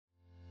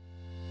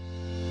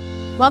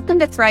Welcome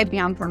to Thrive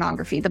Beyond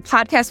Pornography, the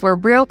podcast where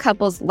real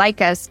couples like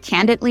us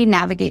candidly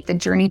navigate the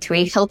journey to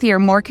a healthier,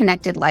 more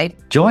connected life.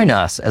 Join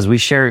us as we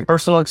share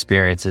personal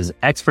experiences,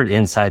 expert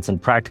insights,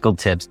 and practical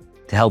tips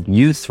to help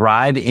you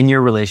thrive in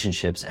your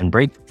relationships and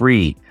break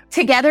free.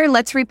 Together,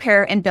 let's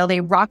repair and build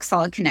a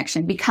rock-solid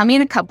connection, becoming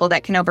a couple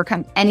that can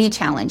overcome any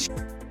challenge.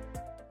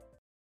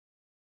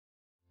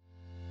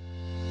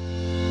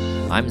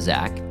 I'm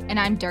Zach. And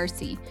I'm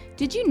Darcy.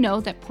 Did you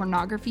know that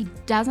pornography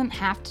doesn't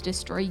have to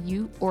destroy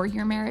you or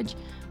your marriage?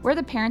 We're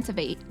the parents of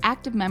 8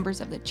 active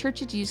members of the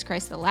Church of Jesus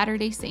Christ of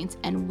Latter-day Saints,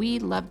 and we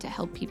love to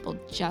help people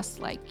just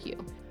like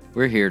you.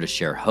 We're here to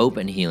share hope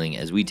and healing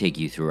as we take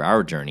you through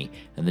our journey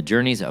and the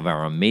journeys of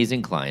our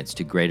amazing clients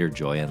to greater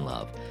joy and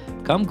love.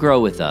 Come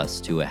grow with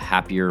us to a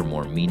happier,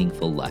 more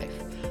meaningful life.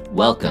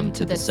 Welcome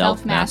to the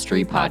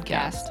Self-Mastery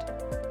Podcast.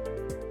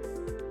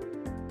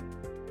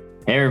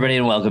 Hey, everybody,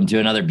 and welcome to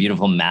another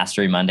beautiful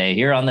Mastery Monday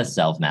here on the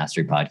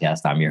Self-Mastery Podcast.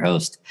 I'm your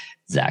host,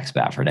 Zach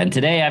Spafford. And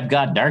today I've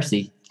got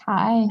Darcy.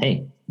 Hi.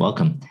 Hey,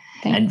 welcome.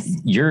 Thanks.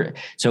 And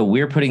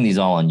we're putting these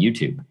all on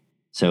YouTube.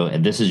 So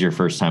this is your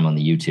first time on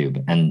the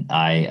YouTube. And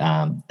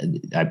I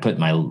put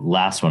my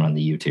last one on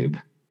the YouTube.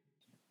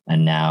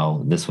 And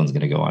now this one's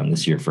going to go on. This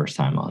is your first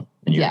time on.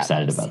 And you're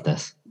excited about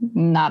this.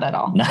 Not at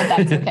all, but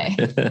that's okay.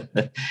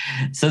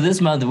 So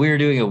this month, we're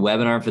doing a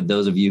webinar for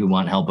those of you who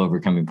want help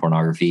overcoming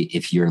pornography.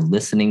 If you're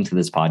listening to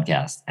this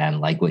podcast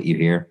and like what you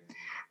hear,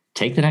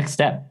 take the next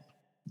step.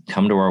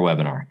 Come to our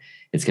webinar.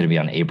 It's going to be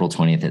on April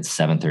 20th at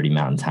 7:30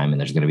 Mountain Time. And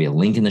there's going to be a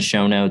link in the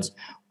show notes,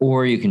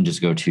 or you can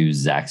just go to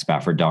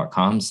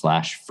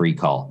zachspafford.com/free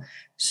call.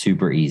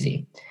 Super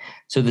easy.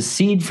 So the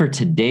seed for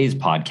today's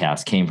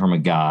podcast came from a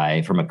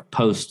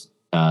post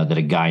that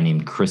a guy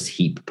named Chris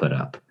Heap put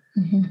up.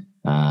 Mm-hmm.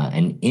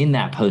 And in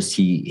that post,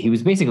 he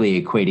was basically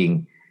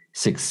equating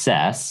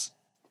success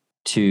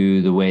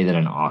to the way that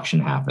an auction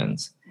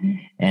happens. Mm-hmm.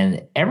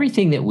 And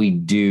everything that we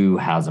do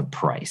has a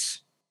price.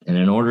 And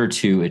in order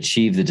to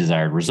achieve the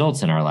desired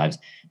results in our lives,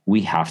 we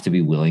have to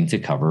be willing to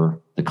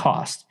cover the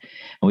cost.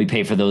 And we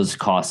pay for those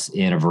costs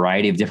in a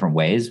variety of different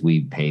ways.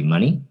 We pay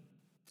money,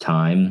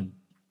 time,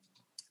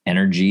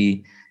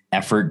 energy,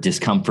 effort,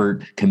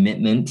 discomfort,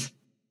 commitment,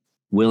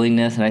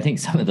 willingness. And I think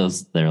some of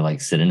those, they're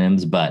like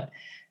synonyms, but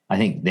I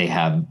think they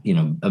have,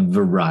 a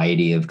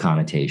variety of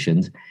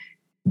connotations.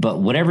 But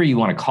whatever you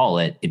want to call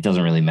it, it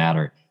doesn't really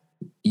matter.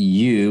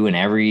 You and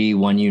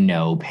everyone you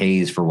know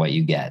pays for what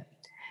you get.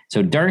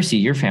 So Darcy,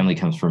 your family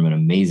comes from an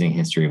amazing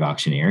history of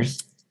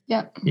auctioneers.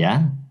 Yep.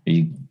 Yeah?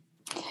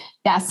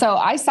 Yeah. So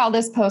I saw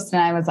this post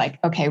and I was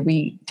like, okay,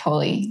 we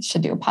totally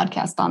should do a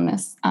podcast on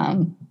this.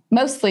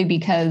 Mostly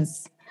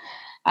because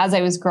as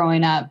I was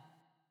growing up,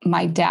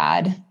 my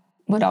dad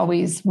would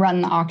always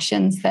run the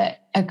auctions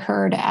that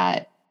occurred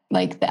at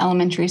like the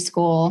elementary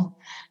school.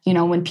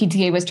 When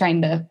PTA was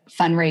trying to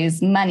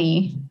fundraise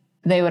money,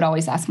 they would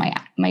always ask my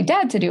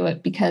dad to do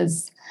it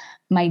because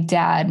my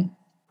dad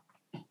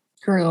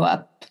grew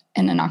up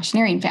in an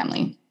auctioneering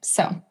family.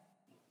 So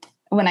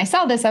when I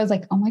saw this, I was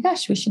like, oh my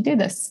gosh, we should do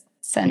this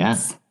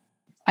since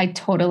I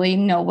totally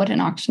know what an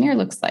auctioneer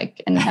looks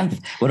like and have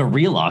what a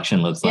real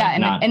auction looks like.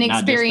 Yeah, and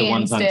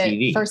experienced not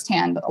it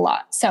firsthand a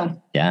lot. So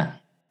yeah.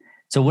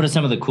 So what are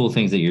some of the cool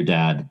things that your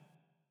dad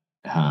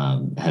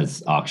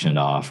has auctioned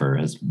off or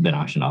has been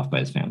auctioned off by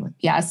his family?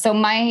 Yeah. So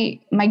my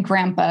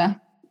grandpa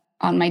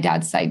on my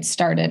dad's side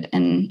started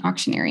an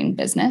auctioneering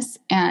business,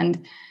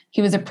 and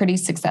he was a pretty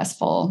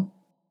successful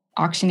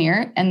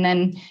auctioneer. And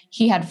then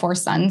he had 4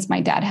 sons. My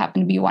dad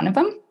happened to be one of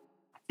them.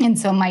 And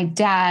so my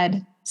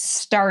dad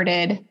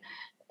started,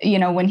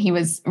 when he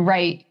was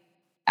right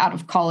out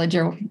of college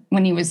or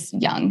when he was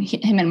young.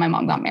 Him and my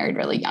mom got married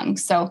really young.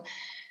 So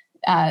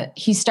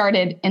he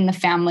started in the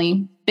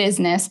family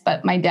business,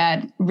 but my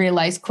dad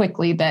realized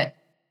quickly that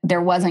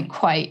there wasn't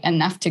quite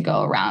enough to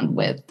go around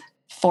with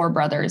 4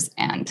 brothers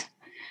and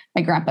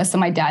my grandpa. So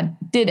my dad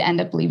did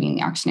end up leaving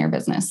the auctioneer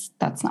business.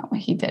 That's not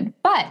what he did.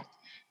 But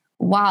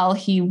while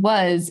he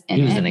was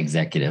an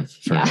executive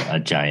for a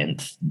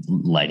giant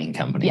lighting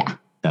company. Yeah.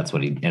 That's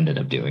what he ended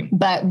up doing.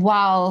 But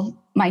while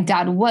my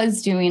dad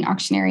was doing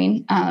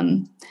auctioneering,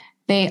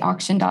 they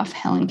auctioned off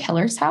Helen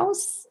Keller's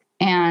house.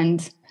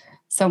 And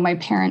so my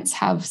parents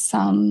have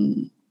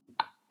some,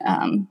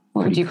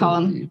 what would you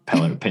call them? I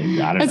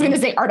was going to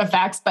say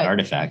artifacts, but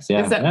artifacts.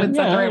 Yeah. Is that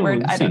the right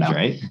word? I don't know.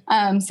 Right.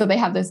 So they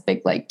have this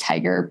big like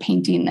tiger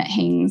painting that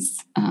hangs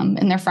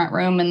in their front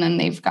room. And then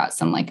they've got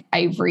some like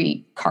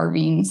ivory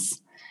carvings.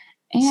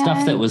 And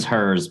stuff that was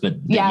hers, but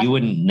you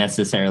wouldn't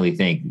necessarily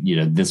think,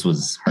 this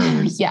was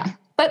hers. Yeah.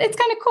 But it's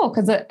kind of cool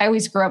because I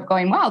always grew up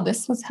going, wow,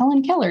 this was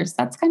Helen Keller's.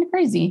 That's kind of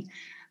crazy.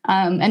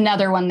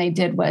 Another one they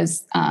did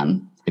was...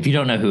 if you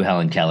don't know who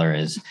Helen Keller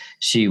is,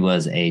 she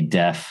was a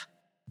deaf,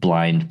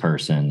 blind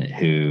person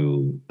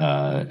who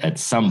at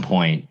some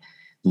point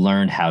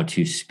learned how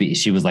to speak.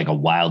 She was like a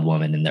wild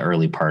woman in the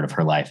early part of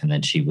her life. And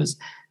then she was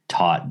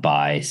taught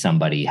by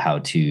somebody how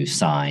to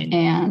sign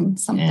and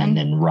something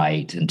and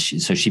write. And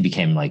so she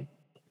became like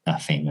a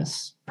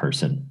famous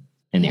person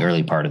in the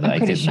early part of the, I'm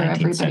pretty the sure 19th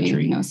everybody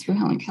century. knows who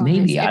Helen Keller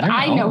Maybe, is. If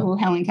I know who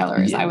Helen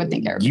Keller is, I would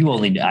think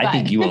everybody I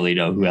think you only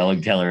know who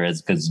Helen Keller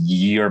is because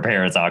your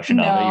parents auctioned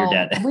off your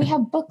dad. We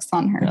have books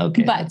on her.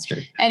 Okay, but that's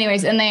true.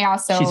 Anyways, and they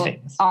also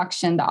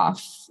auctioned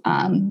off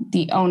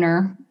the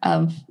owner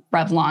of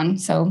Revlon,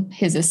 so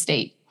his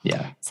estate.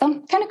 Yeah. So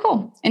kind of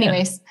cool.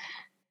 Anyways.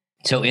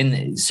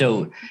 Yeah.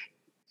 So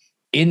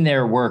in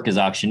their work as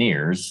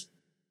auctioneers,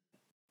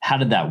 how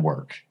did that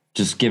work?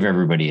 Just give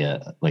everybody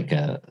a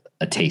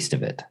taste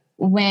of it.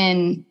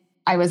 When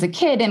I was a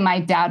kid and my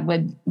dad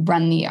would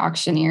run the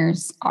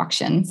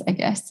auctions, I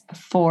guess,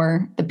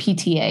 for the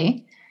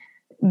PTA,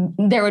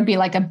 there would be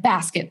like a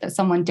basket that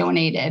someone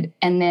donated.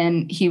 And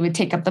then he would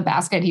take up the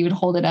basket, he would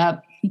hold it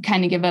up, he'd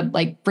kind of give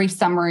a brief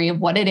summary of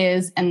what it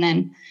is. And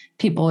then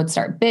people would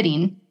start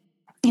bidding.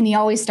 And he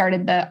always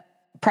started the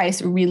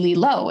price really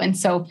low. And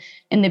so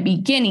in the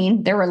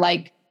beginning, there were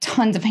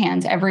tons of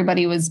hands.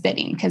 Everybody was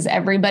bidding because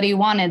everybody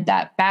wanted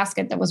that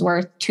basket that was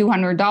worth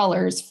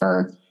 $200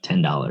 for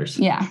 $10.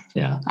 Yeah.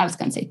 Yeah. I was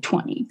going to say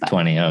 20. But,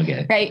 20.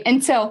 Okay. Right.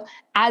 And so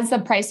as the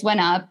price went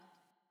up,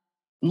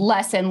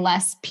 less and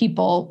less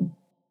people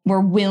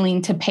were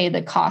willing to pay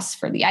the cost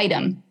for the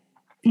item.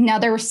 Now,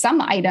 there were some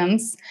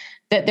items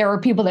that there were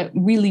people that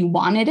really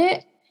wanted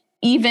it,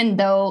 even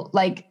though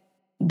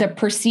the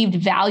perceived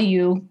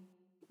value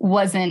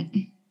wasn't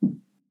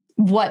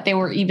what they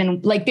were even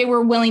they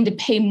were willing to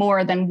pay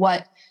more than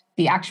what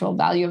the actual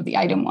value of the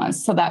item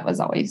was. So that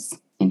was always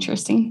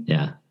interesting.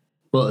 Yeah.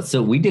 Well,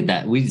 so we did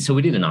that. We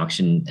did an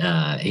auction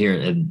here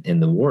in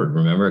the ward,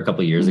 remember, a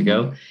couple of years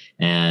ago.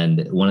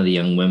 And one of the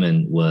young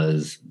women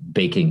was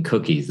baking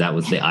cookies. That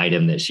was the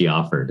item that she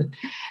offered.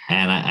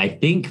 And I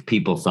think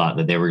people thought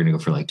that they were going to go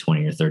for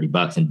 $20 or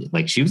 $30.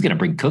 And she was going to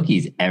bring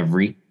cookies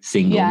every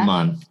single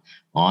month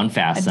on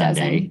Fast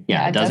Sunday.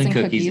 Yeah, a dozen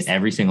cookies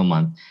every single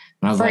month.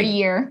 And I was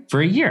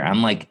for a year.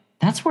 I'm like,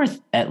 that's worth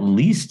at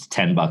least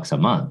 $10 a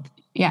month.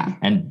 Yeah.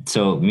 And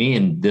so me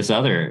and this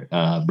other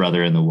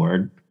brother in the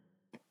ward,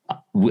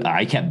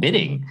 I kept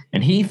bidding,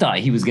 and he thought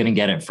he was going to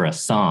get it for a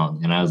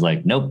song. And I was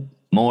like, nope,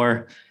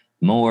 more.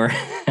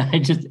 I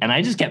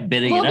just kept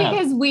bidding it up.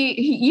 Because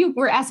you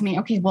were asking me,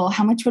 okay, well,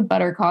 how much would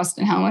butter cost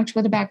and how much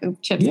would a bag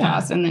of chips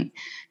cost? And then,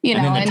 the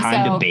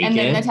time to bake it. And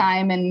then the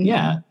time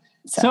and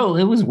So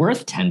it was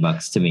worth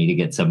 $10 to me to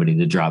get somebody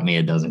to drop me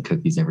a dozen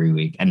cookies every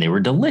week. And they were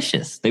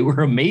delicious. They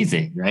were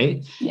amazing.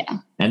 Right. Yeah.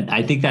 And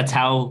I think that's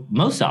how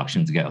most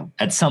auctions go.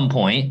 At some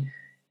point,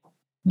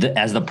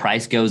 as the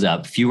price goes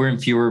up, fewer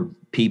and fewer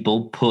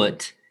people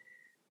put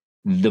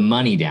the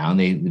money down.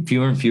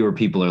 Fewer and fewer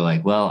people are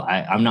like, well,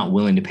 I'm not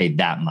willing to pay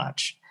that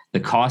much. The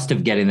cost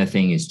of getting the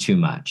thing is too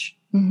much.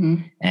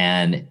 Mm-hmm.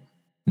 And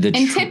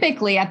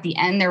typically at the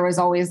end, there was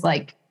always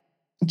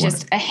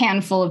just a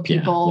handful of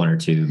people, one or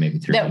two, maybe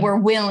three, that were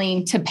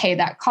willing to pay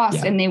that cost.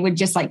 Yeah. And they would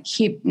just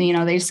keep, they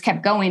just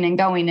kept going and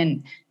going.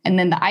 And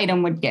then the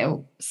item would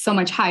go so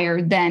much higher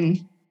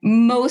than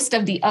most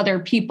of the other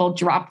people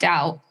dropped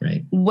out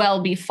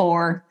well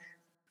before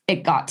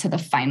it got to the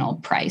final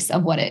price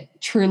of what it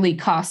truly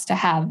costs to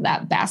have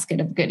that basket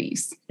of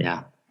goodies.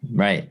 Yeah.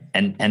 Right.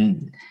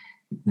 And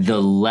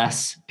the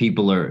less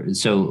people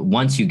so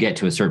once you get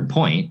to a certain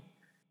point,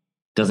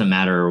 doesn't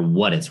matter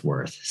what it's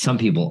worth. Some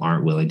people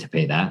aren't willing to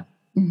pay that.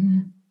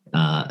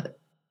 Mm-hmm.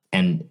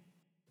 And,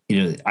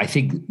 I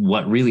think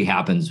what really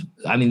happens,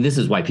 this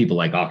is why people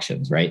like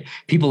auctions, right?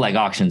 People like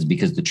auctions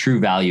because the true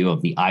value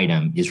of the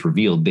item is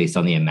revealed based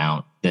on the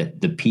amount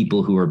that the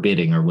people who are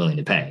bidding are willing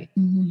to pay.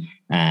 Mm-hmm.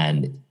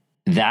 And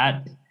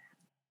that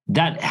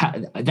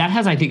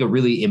has, I think, a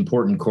really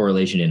important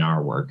correlation in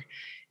our work.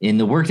 In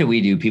the work that we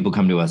do, people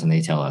come to us and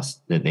they tell us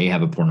that they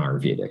have a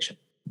pornography addiction.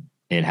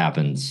 It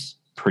happens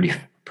pretty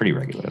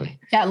regularly.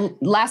 Yeah.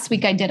 Last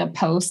week I did a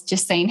post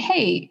just saying,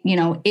 hey,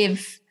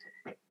 if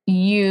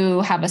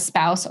you have a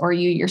spouse or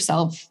you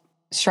yourself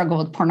struggle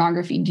with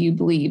pornography, do you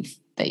believe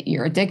that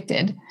you're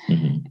addicted?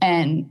 Mm-hmm.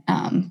 And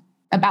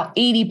about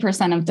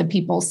 80% of the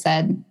people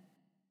said,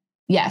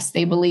 yes,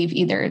 they believe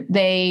either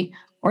they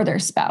or their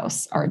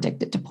spouse are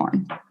addicted to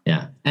porn.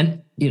 Yeah.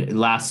 And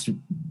last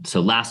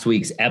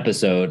week's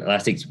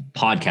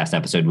podcast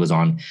episode was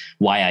on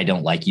why I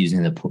don't like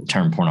using the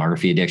term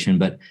pornography addiction.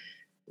 But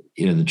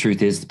the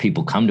truth is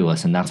people come to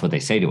us and that's what they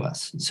say to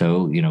us.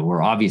 So,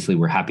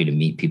 we're happy to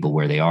meet people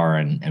where they are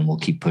and we'll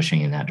keep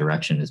pushing in that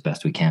direction as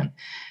best we can.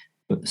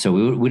 So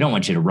we don't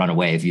want you to run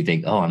away if you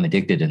think, oh, I'm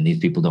addicted and these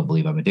people don't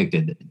believe I'm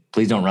addicted.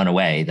 Please don't run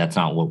away. That's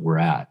not what we're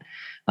at.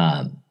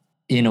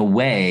 In a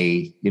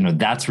way,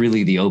 that's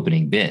really the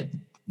opening bid.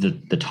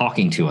 The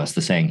talking to us,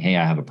 the saying, hey,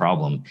 I have a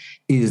problem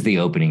is the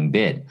opening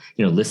bid.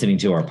 Listening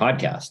to our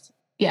podcast.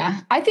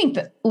 Yeah. I think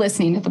that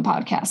listening to the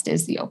podcast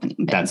is the opening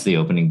bid. That's the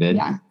opening bid.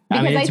 Yeah.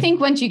 Because I think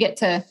once you get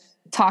to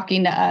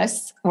talking to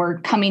us or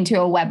coming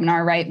to a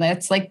webinar, right,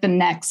 that's the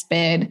next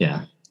bid.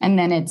 Yeah. And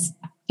then it's,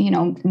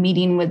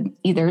 meeting with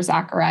either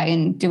Zach or I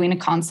and doing a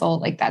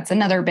consult, that's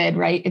another bid,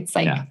 right? It's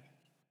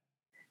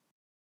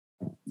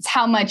it's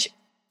how much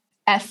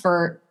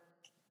effort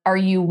are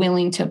you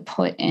willing to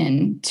put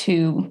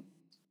into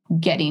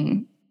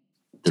getting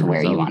to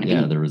where you want to be?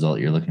 Yeah, the result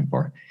you're looking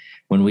for.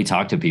 when we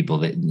talk to people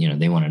that,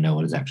 they want to know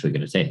what it's actually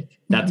going to take.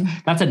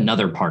 That's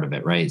another part of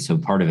it, right? So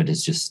part of it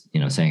is just,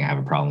 saying I have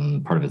a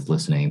problem. Part of it's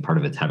listening. Part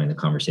of it's having the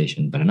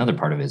conversation. But another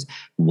part of it is,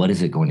 what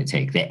is it going to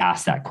take? They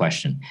ask that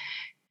question.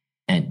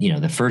 And,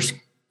 the first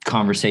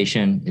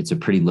conversation, it's a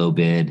pretty low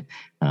bid.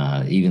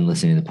 Even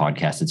listening to the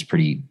podcast, it's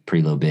pretty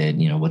low bid.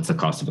 What's the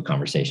cost of a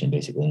conversation?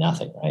 Basically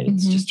nothing, right?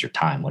 It's just your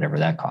time, whatever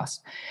that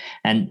costs.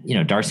 And,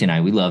 Darcy and I,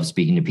 we love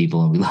speaking to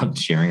people and we love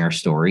sharing our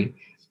story,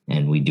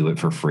 and we do it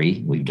for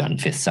free. We've done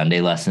Fifth Sunday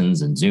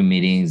lessons and Zoom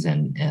meetings.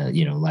 And,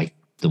 like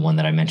the one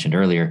that I mentioned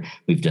earlier,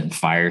 we've done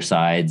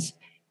firesides,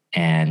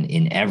 and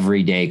in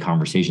everyday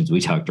conversations, we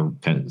talk to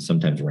kind of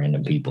sometimes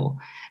random people,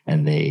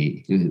 and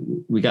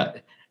we got,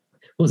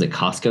 what was it,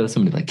 Costco?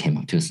 Somebody came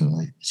up to us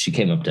and she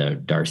came up to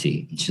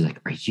Darcy and she's like,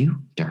 "Are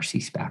you Darcy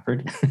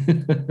Spafford?"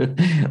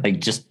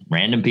 Just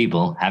random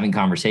people having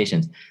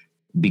conversations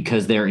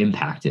because they're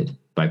impacted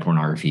by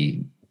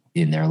pornography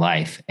in their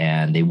life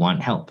and they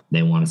want help.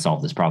 They want to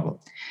solve this problem.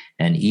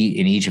 And in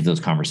each of those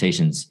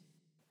conversations,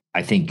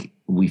 I think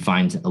we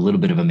find a little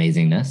bit of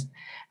amazingness,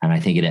 and I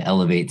think it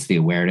elevates the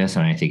awareness,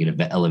 and I think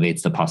it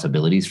elevates the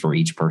possibilities for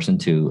each person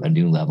to a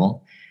new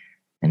level.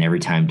 And every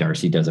time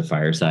Darcy does a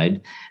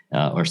fireside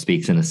or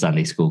speaks in a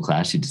Sunday school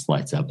class, she just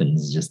lights up and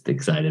is just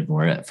excited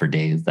for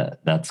days.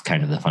 That's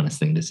kind of the funnest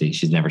thing to see.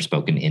 She's never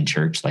spoken in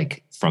church,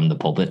 from the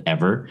pulpit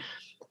ever,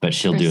 but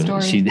she'll do it.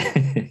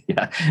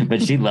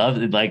 But she loves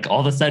it. All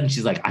of a sudden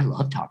she's like, "I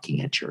love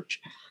talking at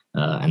church."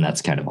 And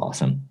that's kind of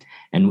awesome.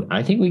 And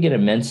I think we get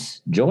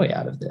immense joy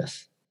out of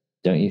this.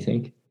 Don't you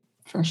think?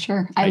 For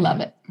sure. I love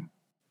it.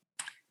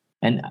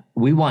 And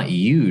we want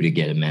you to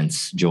get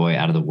immense joy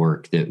out of the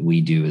work that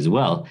we do as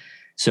well.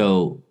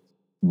 So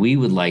we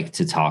would like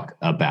to talk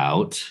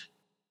about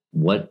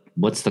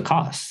what's the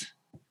cost?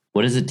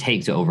 What does it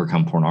take to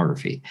overcome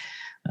pornography?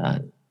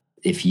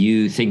 If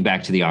you think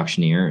back to the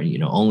auctioneer,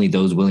 only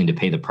those willing to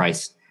pay the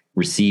price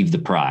receive the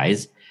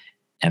prize.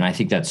 And I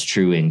think that's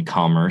true in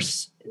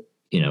commerce,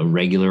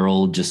 regular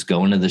old just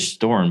going to the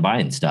store and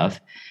buying stuff,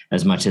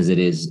 as much as it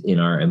is in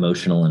our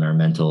emotional and our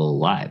mental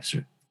lives.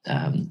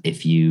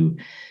 If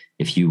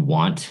you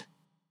want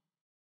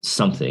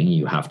something,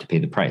 you have to pay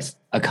the price.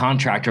 A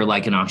contractor,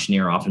 like an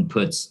auctioneer, often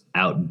puts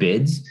out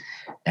bids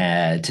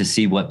to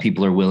see what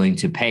people are willing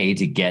to pay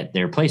to get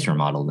their place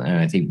remodeled. And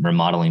I think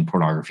remodeling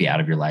pornography out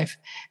of your life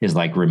is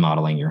like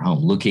remodeling your home.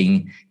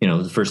 Looking,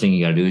 the first thing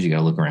you got to do is you got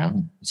to look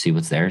around, see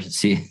what's there,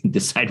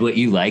 decide what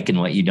you like and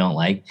what you don't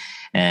like,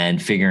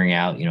 and figuring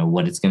out,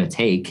 what it's going to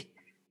take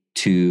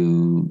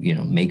to,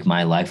 make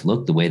my life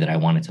look the way that I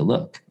want it to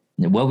look.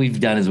 What we've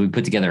done is we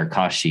put together a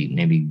cost sheet.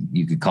 Maybe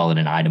you could call it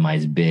an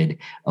itemized bid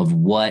of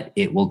what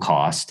it will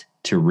cost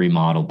to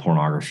remodel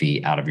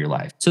pornography out of your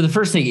life. So the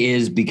first thing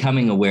is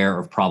becoming aware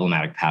of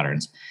problematic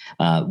patterns.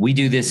 We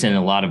do this in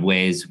a lot of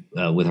ways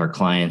with our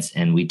clients,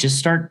 and we just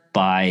start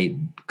by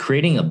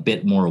creating a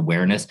bit more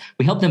awareness.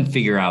 We help them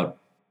figure out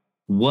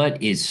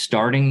what is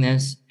starting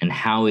this and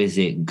how is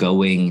it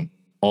going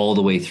all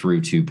the way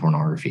through to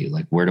pornography.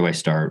 Where do I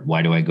start?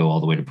 Why do I go all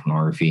the way to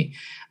pornography?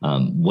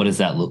 What does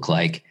that look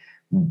like?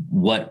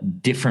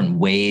 What different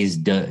ways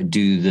do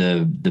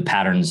the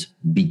patterns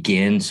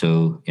begin?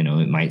 So,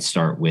 it might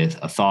start with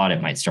a thought,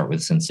 it might start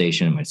with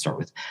sensation, it might start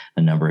with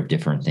a number of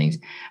different things.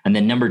 And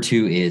then number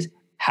two is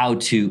how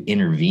to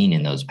intervene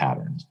in those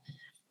patterns.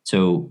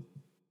 So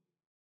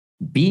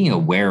being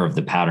aware of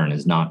the pattern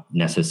is not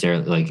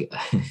necessarily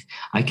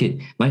I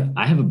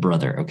have a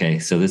brother. Okay.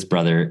 So this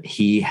brother,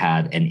 he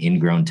had an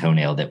ingrown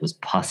toenail that was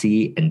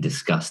pussy and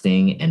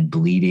disgusting and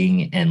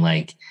bleeding.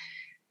 And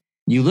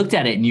you looked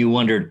at it and you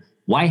wondered,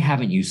 why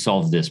haven't you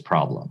solved this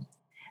problem?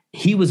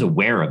 He was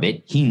aware of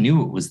it. He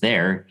knew it was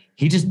there.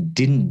 He just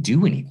didn't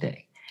do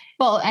anything.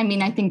 Well,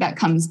 I think that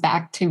comes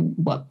back to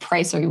what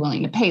price are you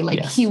willing to pay?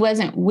 Yes. He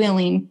wasn't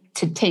willing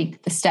to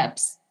take the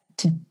steps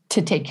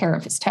to take care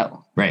of his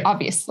toe. Right.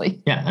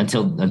 Obviously. Yeah.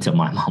 Until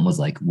my mom was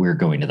like, "We're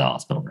going to the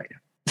hospital right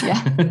now."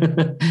 Yeah.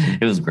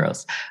 It was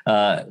gross.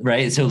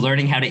 Right. So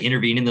learning how to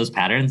intervene in those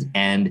patterns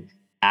and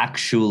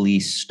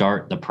actually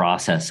start the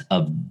process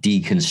of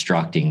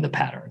deconstructing the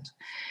patterns.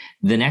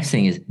 The next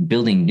thing is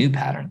building new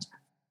patterns.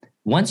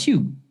 Once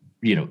you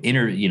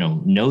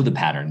know the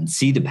pattern,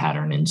 see the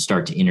pattern, and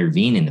start to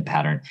intervene in the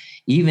pattern,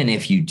 even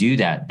if you do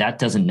that, that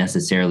doesn't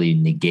necessarily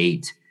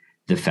negate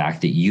the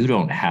fact that you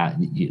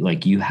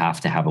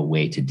have to have a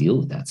way to deal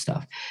with that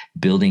stuff.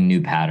 Building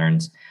new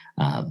patterns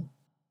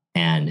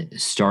and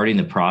starting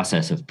the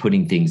process of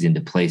putting things into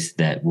place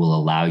that will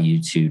allow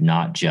you to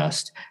not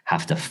just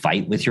have to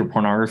fight with your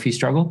pornography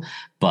struggle,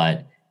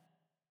 but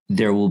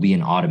there will be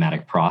an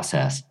automatic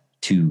process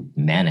to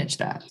manage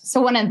that.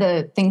 So one of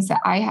the things that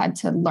I had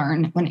to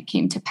learn when it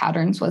came to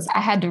patterns was I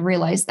had to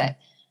realize that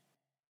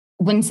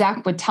when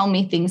Zach would tell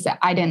me things that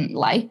I didn't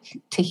like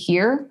to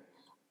hear,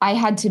 I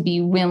had to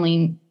be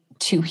willing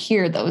to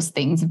hear those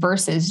things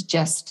versus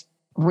just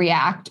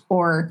react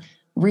or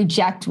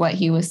reject what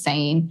he was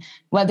saying,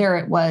 whether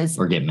it was...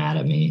 Or get mad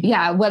at me.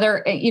 Yeah,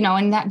 whether,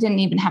 and that didn't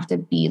even have to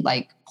be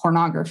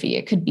pornography.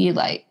 It could be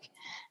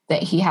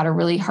that he had a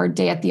really hard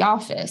day at the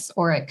office,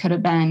 or it could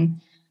have been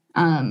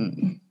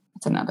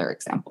That's another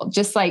example.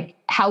 Just like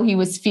how he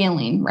was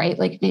feeling, right?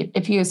 Like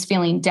if he was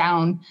feeling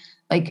down,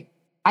 like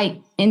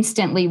I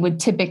instantly would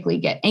typically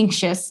get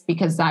anxious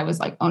because I was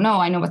like, oh no,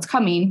 I know what's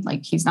coming.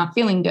 Like he's not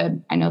feeling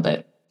good. I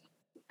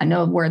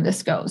know where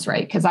this goes,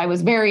 right? Because I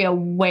was very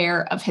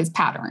aware of his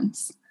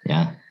patterns.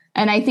 Yeah.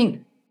 And I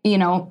think,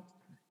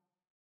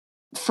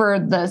 for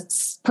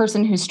the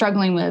person who's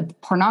struggling with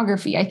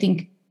pornography, I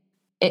think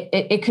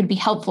it could be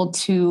helpful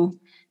to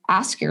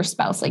ask your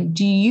spouse, like,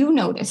 do you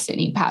notice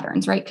any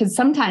patterns, right? Because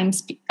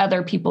sometimes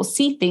other people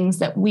see things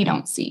that we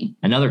don't see.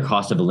 Another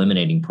cost of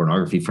eliminating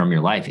pornography from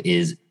your life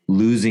is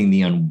losing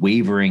the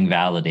unwavering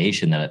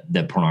validation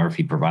that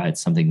pornography provides.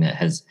 Something that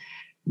has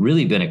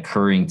really been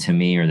occurring to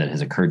me, or that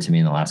has occurred to me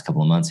in the last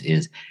couple of months,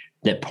 is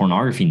that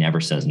pornography never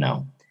says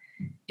no.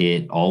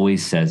 It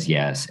always says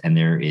yes. And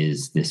there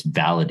is this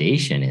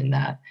validation in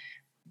that.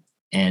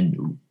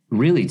 And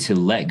really, to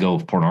let go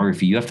of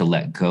pornography, you have to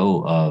let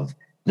go of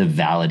the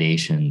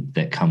validation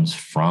that comes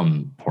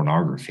from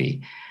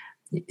pornography.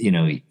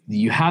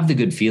 You have the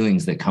good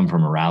feelings that come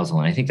from arousal,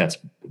 and I think that's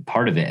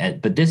part of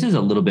it. But this is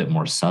a little bit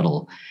more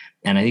subtle,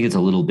 and I think it's a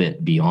little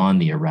bit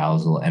beyond the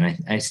arousal. And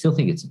I still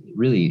think it's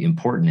really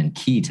important and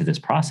key to this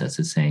process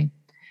is saying,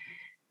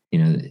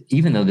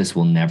 even though this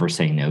will never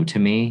say no to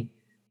me,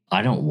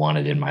 I don't want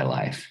it in my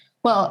life.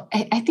 Well,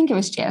 I think it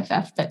was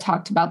JFF that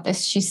talked about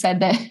this. She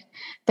said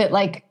that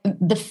like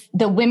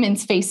the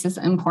women's faces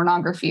in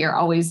pornography are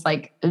always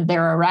like,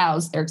 they're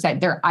aroused, they're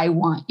excited, I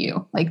want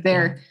you. Like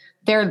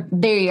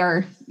they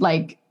are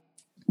like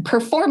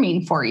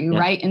performing for you,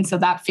 right? And so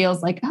that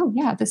feels like, oh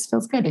yeah, this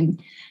feels good.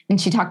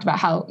 And she talked about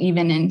how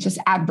even in just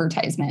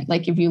advertisement,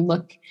 like if you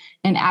look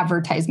in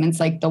advertisements,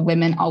 like the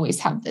women always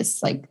have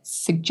this like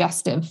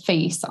suggestive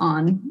face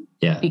on,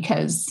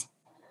 because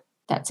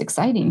that's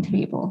exciting to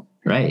people.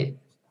 Right.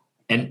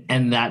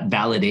 And that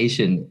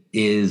validation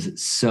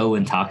is so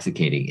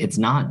intoxicating. It's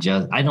not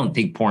just, I don't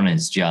think porn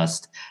is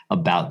just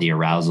about the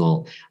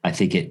arousal. I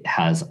think it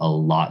has a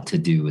lot to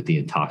do with the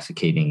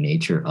intoxicating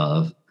nature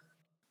of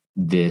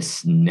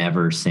this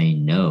never say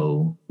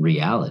no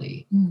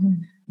reality.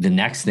 Mm-hmm. The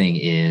next thing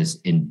is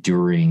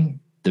enduring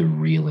the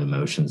real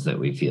emotions that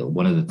we feel.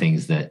 One of the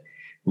things that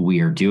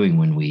we are doing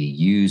when we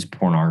use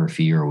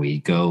pornography, or we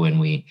go and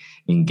we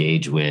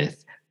engage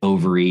with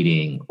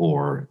overeating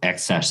or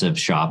excessive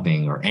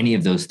shopping or any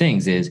of those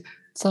things, is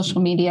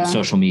social media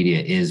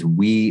is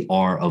we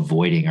are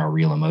avoiding our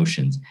real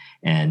emotions.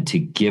 And to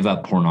give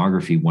up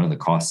pornography, one of the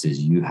costs is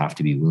you have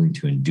to be willing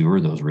to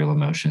endure those real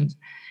emotions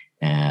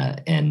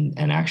and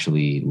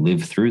actually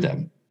live through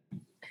them.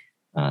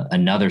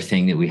 Another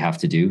thing that we have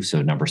to do,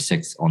 so number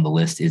 6 on the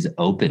list, is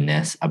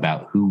openness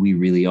about who we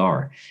really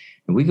are.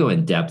 And we go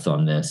in depth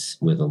on this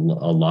with a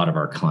lot of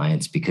our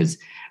clients, because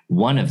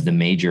one of the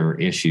major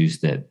issues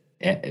that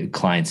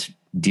clients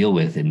deal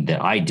with, and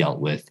that I dealt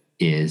with,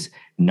 is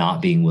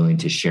not being willing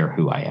to share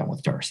who I am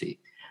with Darcy.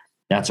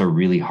 That's a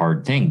really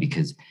hard thing,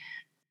 because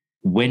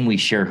when we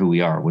share who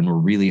we are, when we're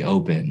really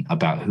open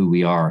about who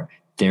we are,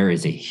 there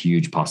is a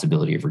huge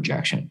possibility of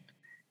rejection.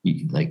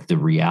 Like the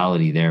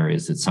reality there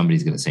is that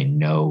somebody's going to say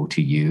no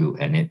to you,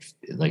 and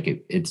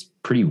it's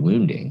pretty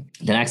wounding.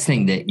 The next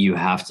thing that you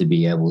have to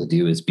be able to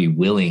do is be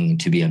willing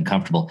to be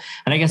uncomfortable.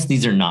 And I guess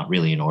these are not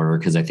really in order,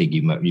 because I think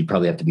you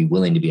probably have to be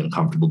willing to be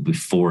uncomfortable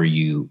before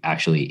you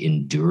actually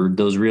endured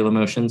those real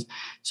emotions.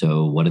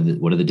 So what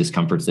are the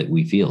discomforts that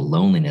we feel?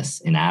 Loneliness,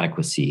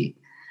 inadequacy,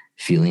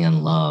 feeling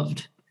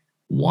unloved,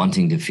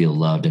 wanting to feel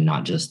loved and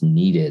not just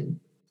needed.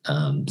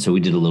 So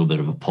we did a little bit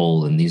of a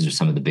poll, and these are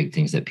some of the big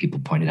things that people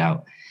pointed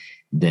out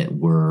that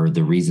were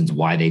the reasons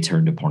why they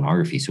turned to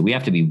pornography. So we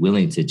have to be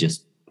willing to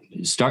just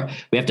start.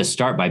 We have to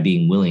start by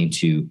being willing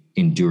to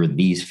endure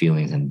these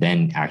feelings and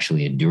then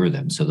actually endure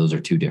them. So those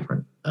are two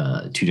different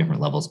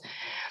levels.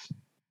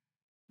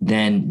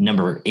 Then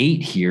number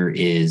 8 here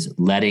is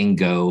letting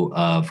go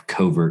of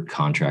covert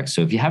contracts.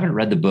 So if you haven't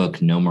read the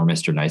book, No More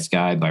Mr. Nice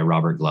Guy by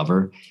Robert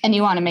Glover. And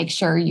you want to make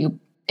sure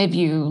if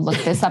you look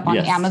this up on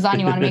Amazon,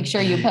 you want to make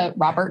sure you put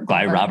Robert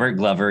Glover. By Robert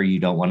Glover. You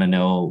don't want to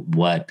know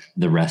what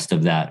the rest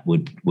of that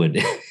would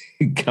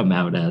come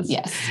out as.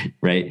 Yes.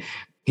 Right.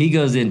 He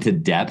goes into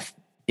depth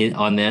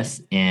on this,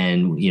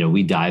 and,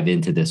 we dive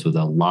into this with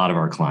a lot of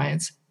our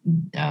clients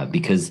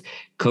because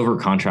covert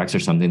contracts are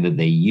something that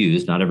they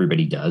use. Not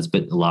everybody does,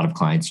 but a lot of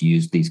clients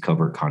use these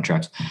covert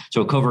contracts.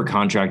 So a covert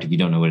contract, if you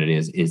don't know what it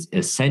is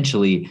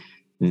essentially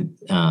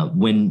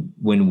when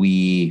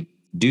we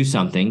do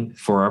something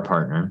for our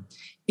partner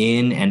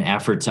in an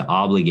effort to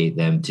obligate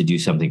them to do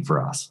something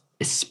for us,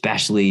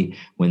 especially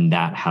when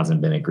that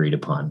hasn't been agreed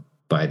upon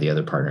by the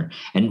other partner.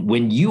 And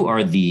when you're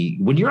on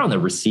the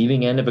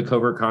receiving end of a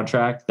covert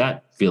contract,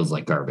 that feels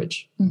like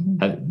garbage.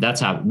 Mm-hmm. That's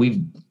how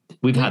we've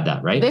had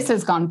that, right? This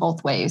has gone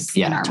both ways.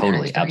 Yeah, in our totally.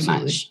 marriage, very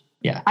Absolutely. Much.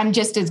 Yeah. I'm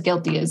just as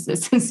guilty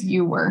as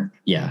you were.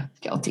 Yeah.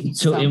 Guilty.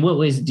 So in what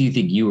ways do you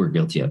think you were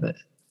guilty of it?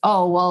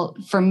 Oh, well,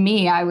 for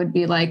me, I would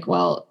be like,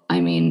 well,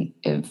 I mean,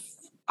 if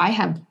I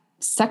have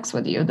sex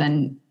with you,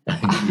 then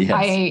yes.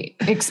 I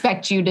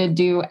expect you to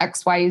do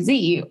X, Y,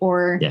 Z,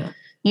 or,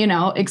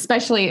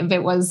 especially if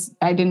it was,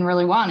 I didn't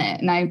really want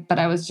it. But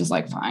I was just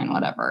like, fine,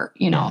 whatever,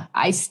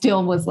 I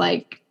still was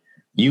like,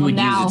 you would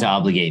use it to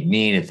obligate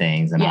me to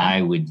things, and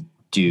I would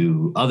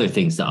do other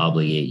things to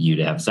obligate you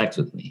to have sex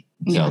with me.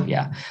 So,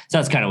 so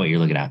that's kind of what you're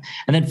looking at.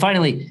 And then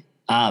finally,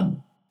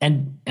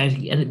 and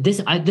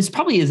this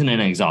probably isn't an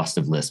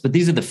exhaustive list, but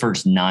these are the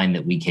first 9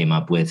 that we came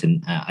up with.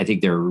 And I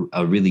think they're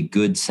a really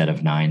good set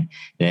of 9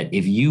 that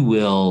if you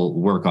will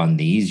work on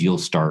these, you'll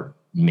start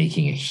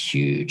making a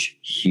huge,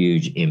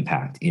 huge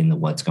impact in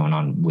what's going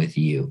on with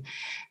you.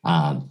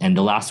 And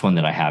the last one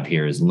that I have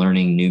here is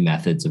learning new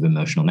methods of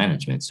emotional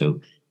management. So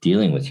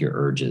dealing with your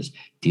urges,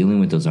 dealing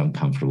with those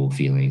uncomfortable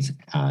feelings,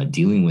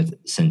 dealing with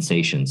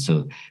sensations.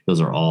 So those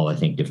are all, I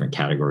think, different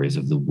categories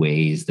of the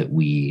ways that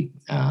we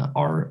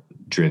are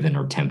driven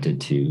or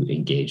tempted to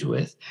engage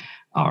with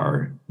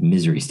our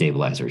misery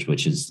stabilizers,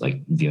 which is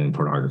like viewing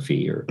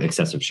pornography or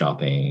excessive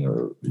shopping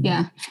or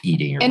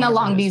eating. And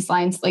along these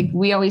lines, like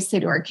we always say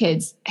to our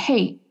kids,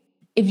 hey,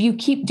 if you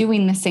keep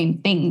doing the same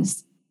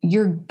things,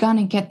 you're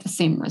gonna get the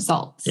same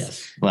results.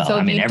 Yes. Well, so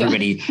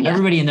everybody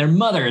and their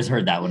mother has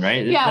heard that one,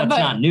 right? Yeah, that's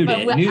not news to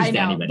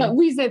anybody. But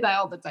we say that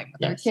all the time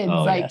with our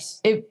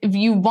kids. If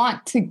you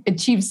want to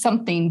achieve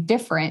something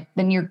different,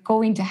 then you're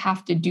going to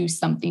have to do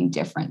something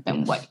different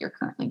than what you're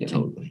currently doing.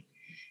 Totally.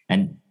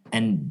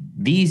 And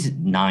these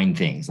 9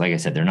 things, like I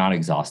said, they're not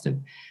exhaustive,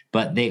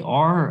 but they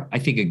are, I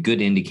think, a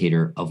good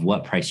indicator of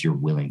what price you're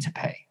willing to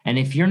pay. And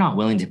if you're not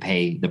willing to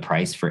pay the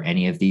price for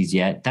any of these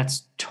yet,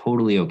 that's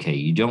totally okay.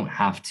 You don't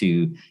have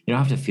to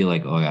feel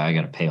like, oh, I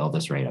got to pay all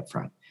this right up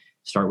front.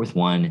 Start with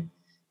 1,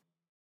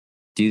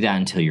 do that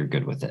until you're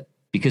good with it.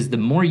 Because the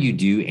more you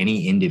do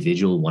any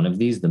individual one of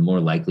these, the more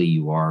likely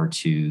you are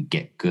to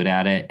get good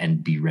at it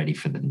and be ready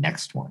for the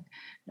next one.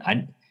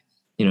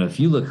 If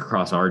you look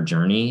across our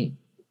journey,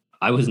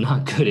 I was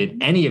not good at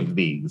any of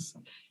these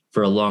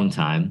for a long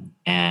time.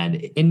 And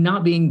in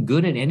not being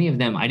good at any of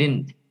them,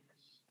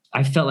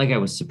 I felt like I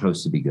was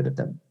supposed to be good at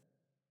them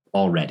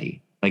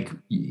already. Like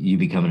you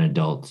become an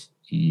adult,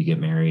 you get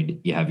married,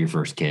 you have your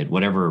first kid,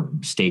 whatever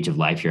stage of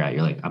life you're at,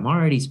 you're like, I'm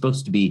already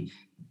supposed to be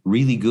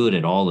really good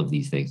at all of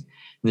these things.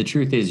 And the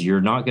truth is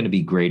you're not going to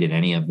be great at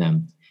any of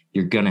them.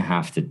 You're going to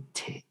have to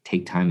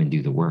take time and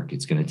do the work.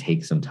 It's going to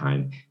take some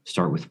time.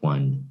 Start with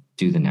 1,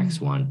 do the next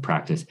one,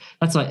 practice.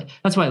 That's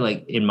why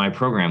like in my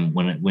program,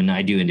 when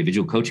I do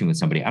individual coaching with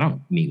somebody, I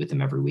don't meet with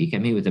them every week. I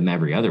meet with them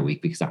every other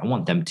week because I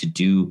want them to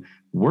do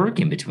work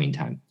in between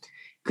time.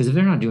 Because if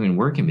they're not doing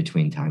work in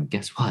between time,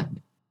 guess what?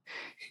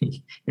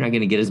 You're not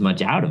going to get as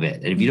much out of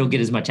it. And if you don't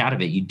get as much out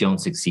of it, you don't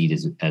succeed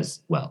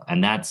as well.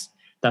 And that's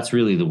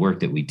really the work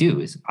that we do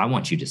is I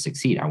want you to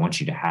succeed. I want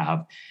you to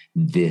have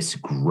this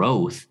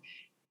growth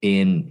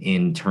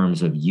in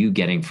terms of you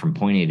getting from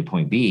point A to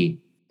point B.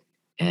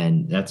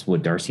 And that's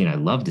what Darcy and I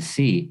love to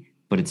see,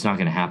 but it's not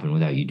going to happen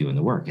without you doing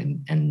the work.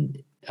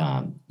 And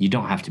you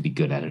don't have to be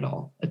good at it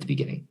all at the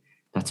beginning.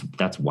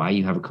 That's why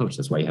you have a coach.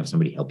 That's why you have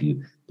somebody help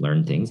you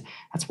learn things.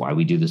 That's why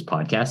we do this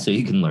podcast, so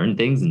you can learn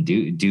things and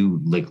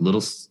do like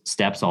little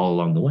steps all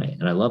along the way.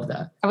 And I love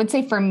that. I would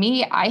say for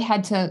me, I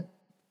had to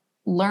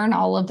learn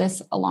all of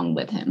this along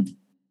with him.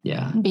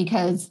 Yeah.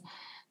 Because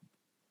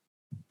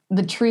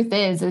the truth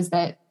is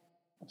that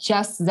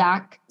just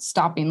Zach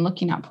stopping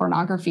looking at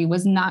pornography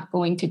was not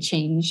going to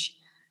change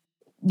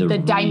the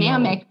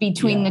dynamic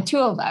between the two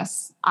of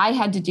us. I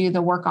had to do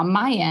the work on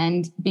my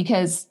end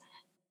because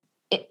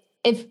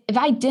if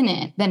I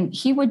didn't, then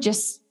he would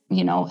just,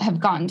 have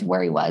gotten to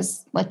where he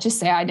was. Let's just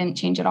say I didn't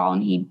change at all.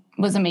 And he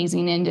was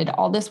amazing and did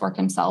all this work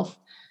himself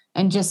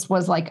and just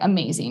was like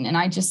amazing. And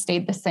I just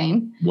stayed the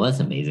same.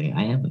 Was amazing.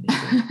 I am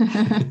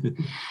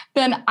amazing.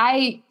 Then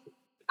I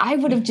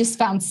would have just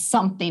found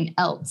something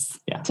else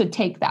to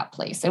take that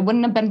place. It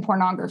wouldn't have been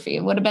pornography.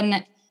 It would have been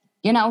that,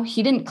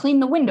 he didn't clean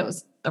the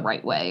windows the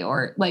right way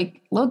or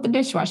like load the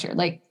dishwasher.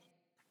 Like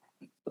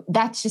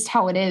that's just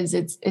how it is.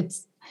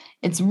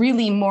 It's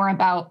really more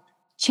about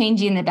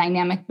changing the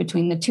dynamic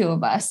between the two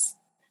of us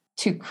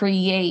to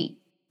create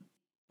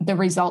the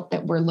result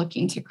that we're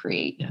looking to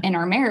create in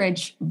our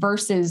marriage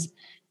versus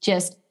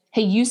just,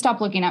 hey, you stop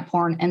looking at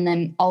porn and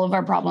then all of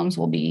our problems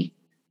will be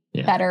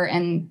better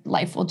and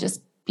life will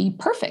just be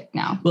perfect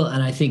now. Well,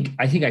 and I think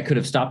I could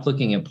have stopped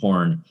looking at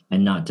porn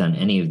and not done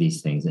any of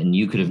these things. And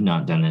you could have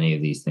not done any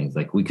of these things.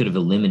 Like we could have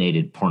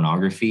eliminated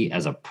pornography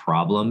as a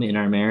problem in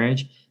our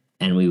marriage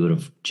and we would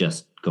have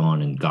just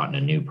gone and gotten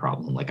a new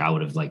problem. Like I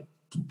would have like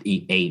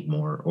ate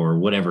more or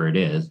whatever it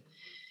is.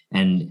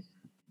 And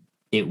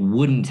it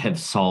wouldn't have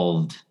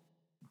solved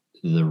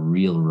the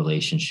real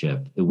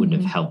relationship. It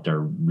wouldn't have helped our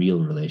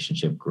real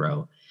relationship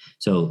grow.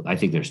 So I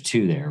think there's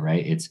 2 there,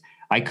 right?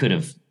 I could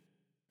have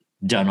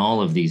done all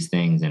of these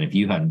things. And if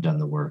you hadn't done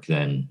the work,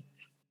 then,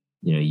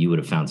 you would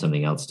have found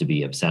something else to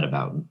be upset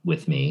about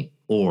with me,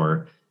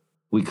 or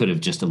we could have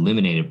just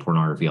eliminated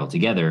pornography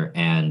altogether.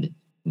 And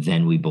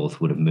then we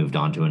both would have moved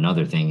on to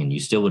another thing and you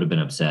still would have been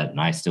upset and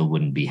I still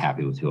wouldn't be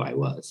happy with who I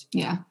was.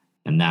 Yeah.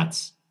 And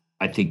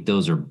I think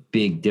those are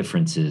big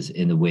differences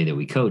in the way that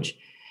we coach,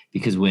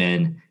 because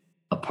when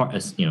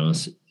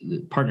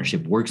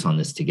partnership works on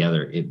this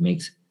together, it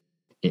makes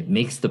it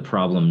makes the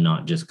problem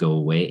not just go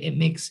away. It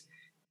makes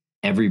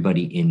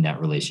everybody in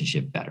that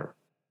relationship better.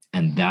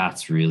 And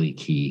that's really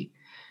key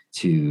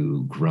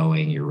to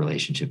growing your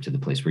relationship to the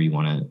place where you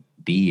want to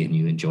be and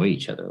you enjoy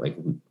each other. Like,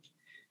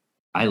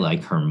 I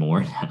like her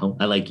more now.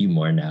 I like you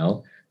more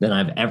now than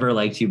I've ever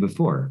liked you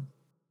before.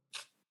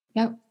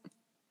 Yep.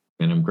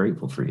 And I'm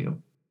grateful for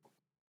you.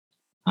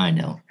 I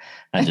know.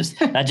 That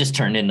just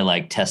turned into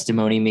like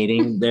testimony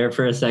meeting there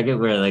for a second,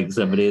 where like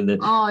somebody that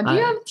Oh, do you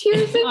have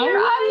tears in your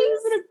eyes?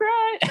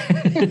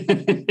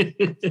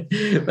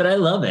 But I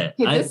love it.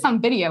 Hey, this is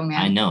on video,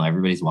 man. I know,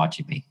 everybody's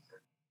watching me.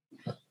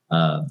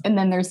 And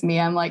then there's me.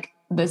 I'm like,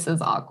 this is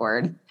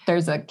awkward.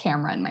 There's a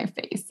camera in my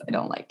face. I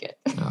don't like it.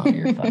 Oh,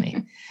 you're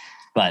funny.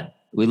 But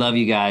we love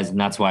you guys. And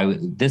that's why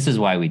this is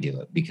why we do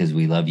it, because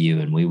we love you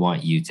and we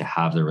want you to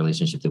have the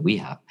relationship that we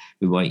have.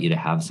 We want you to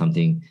have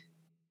something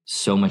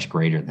so much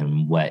greater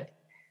than what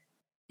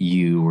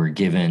you were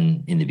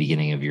given in the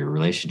beginning of your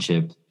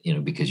relationship,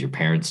 because your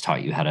parents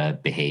taught you how to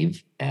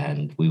behave.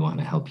 And we want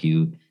to help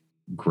you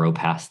grow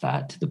past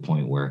that to the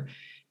point where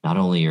not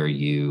only are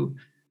you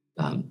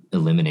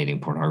eliminating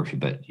pornography,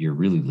 but you're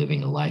really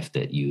living a life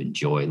that you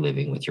enjoy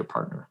living with your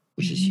partner,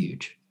 which is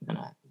huge. And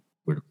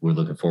we're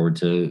looking forward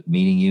to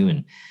meeting you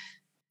and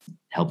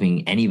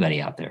helping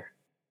anybody out there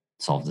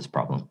solve this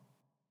problem. All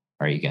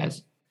right, you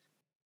guys.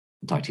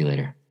 I'll talk to you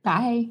later.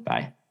 Bye.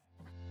 Bye.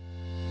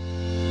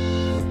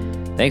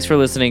 Thanks for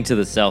listening to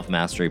the Self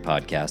Mastery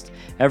Podcast.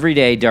 Every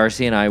day,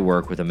 Darcy and I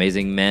work with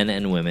amazing men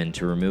and women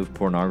to remove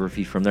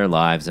pornography from their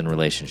lives and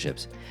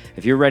relationships.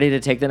 If you're ready to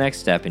take the next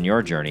step in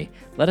your journey,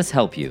 let us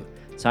help you.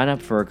 Sign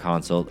up for a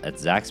consult at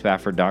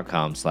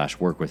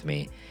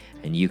zachspafford.com/workwithme,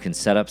 and you can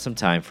set up some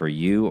time for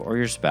you or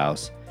your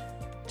spouse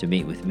to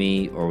meet with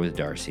me or with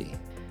Darcy,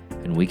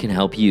 and we can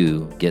help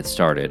you get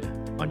started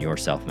on your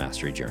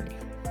self-mastery journey.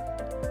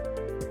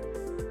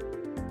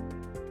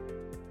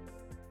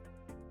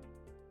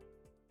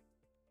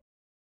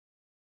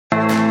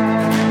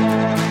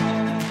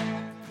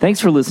 Thanks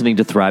for listening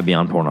to Thrive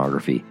Beyond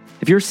Pornography.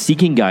 If you're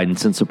seeking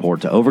guidance and support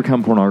to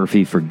overcome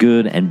pornography for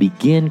good and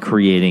begin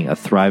creating a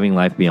thriving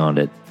life beyond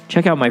it,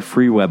 check out my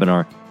free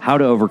webinar, How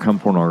to Overcome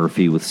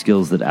Pornography with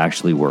Skills That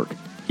Actually Work.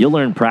 You'll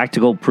learn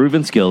practical,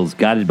 proven skills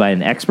guided by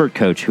an expert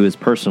coach who has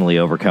personally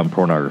overcome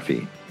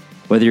pornography.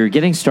 Whether you're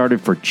getting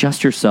started for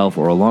just yourself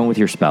or along with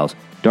your spouse,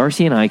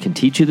 Darcy and I can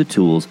teach you the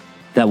tools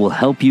that will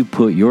help you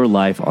put your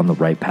life on the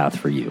right path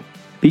for you.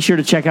 Be sure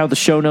to check out the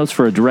show notes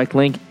for a direct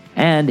link,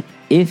 and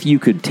if you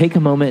could take a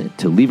moment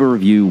to leave a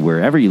review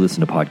wherever you listen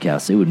to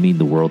podcasts, it would mean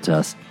the world to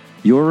us.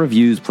 Your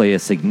reviews play a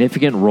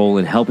significant role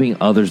in helping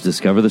others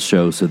discover the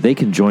show so they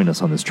can join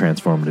us on this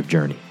transformative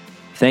journey.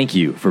 Thank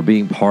you for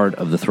being part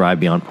of the Thrive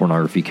Beyond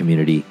Pornography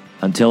community.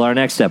 Until our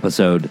next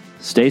episode,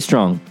 stay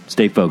strong,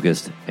 stay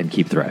focused, and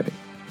keep thriving.